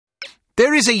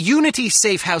There is a Unity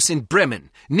safe house in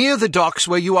Bremen, near the docks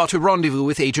where you are to rendezvous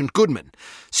with Agent Goodman.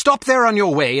 Stop there on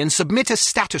your way and submit a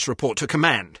status report to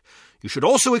command. You should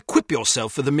also equip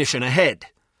yourself for the mission ahead.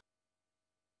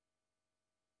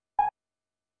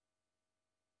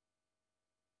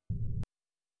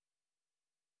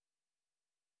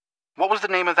 What was the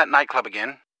name of that nightclub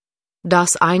again?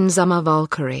 Das Einsame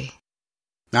Valkyrie.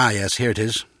 Ah, yes, here it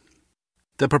is.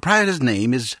 The proprietor's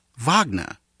name is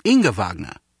Wagner. Inga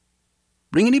Wagner.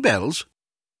 Ring any bells?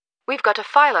 We've got a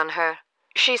file on her.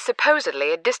 She's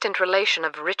supposedly a distant relation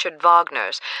of Richard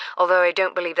Wagner's, although I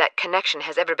don't believe that connection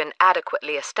has ever been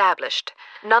adequately established.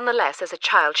 Nonetheless, as a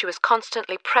child, she was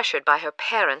constantly pressured by her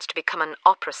parents to become an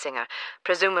opera singer,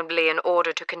 presumably in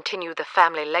order to continue the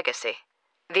family legacy.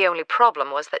 The only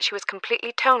problem was that she was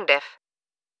completely tone-deaf.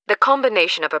 The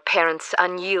combination of her parents'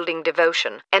 unyielding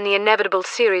devotion and the inevitable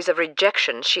series of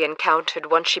rejections she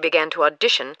encountered once she began to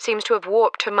audition seems to have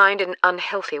warped her mind in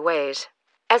unhealthy ways.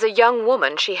 As a young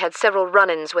woman, she had several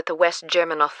run-ins with the West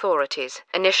German authorities,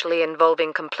 initially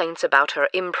involving complaints about her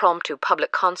impromptu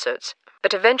public concerts,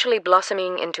 but eventually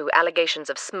blossoming into allegations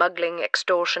of smuggling,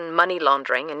 extortion, money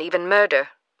laundering, and even murder.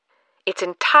 It's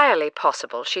entirely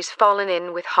possible she's fallen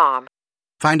in with harm.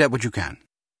 Find out what you can.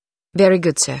 Very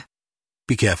good, sir.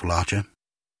 Be careful, Archer.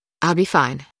 I'll be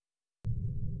fine.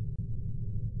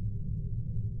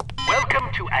 Welcome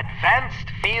to Advanced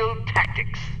Field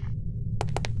Tactics.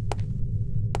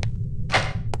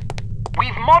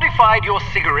 We've modified your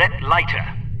cigarette lighter.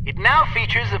 It now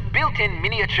features a built-in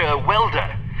miniature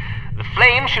welder. The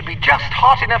flame should be just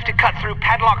hot enough to cut through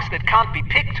padlocks that can't be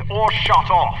picked or shot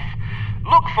off.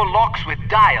 Look for locks with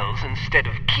dials instead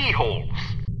of keyholes.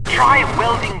 Try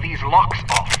welding these locks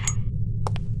off.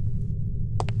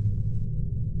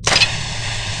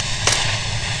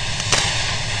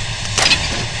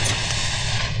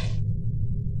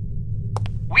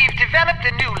 We've developed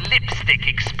a new lipstick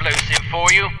explosive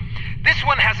for you. This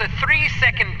one has a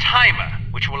 3-second timer,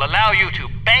 which will allow you to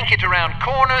bank it around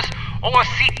corners or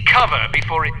seek cover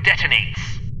before it detonates.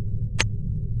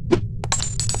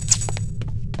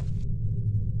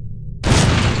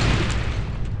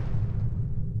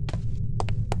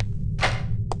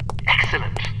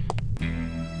 Excellent.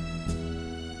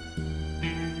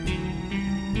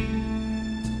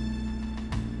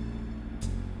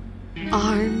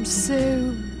 I'm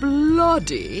so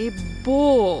bloody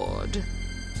bored.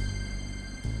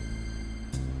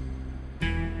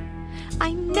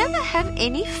 I never have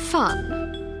any fun.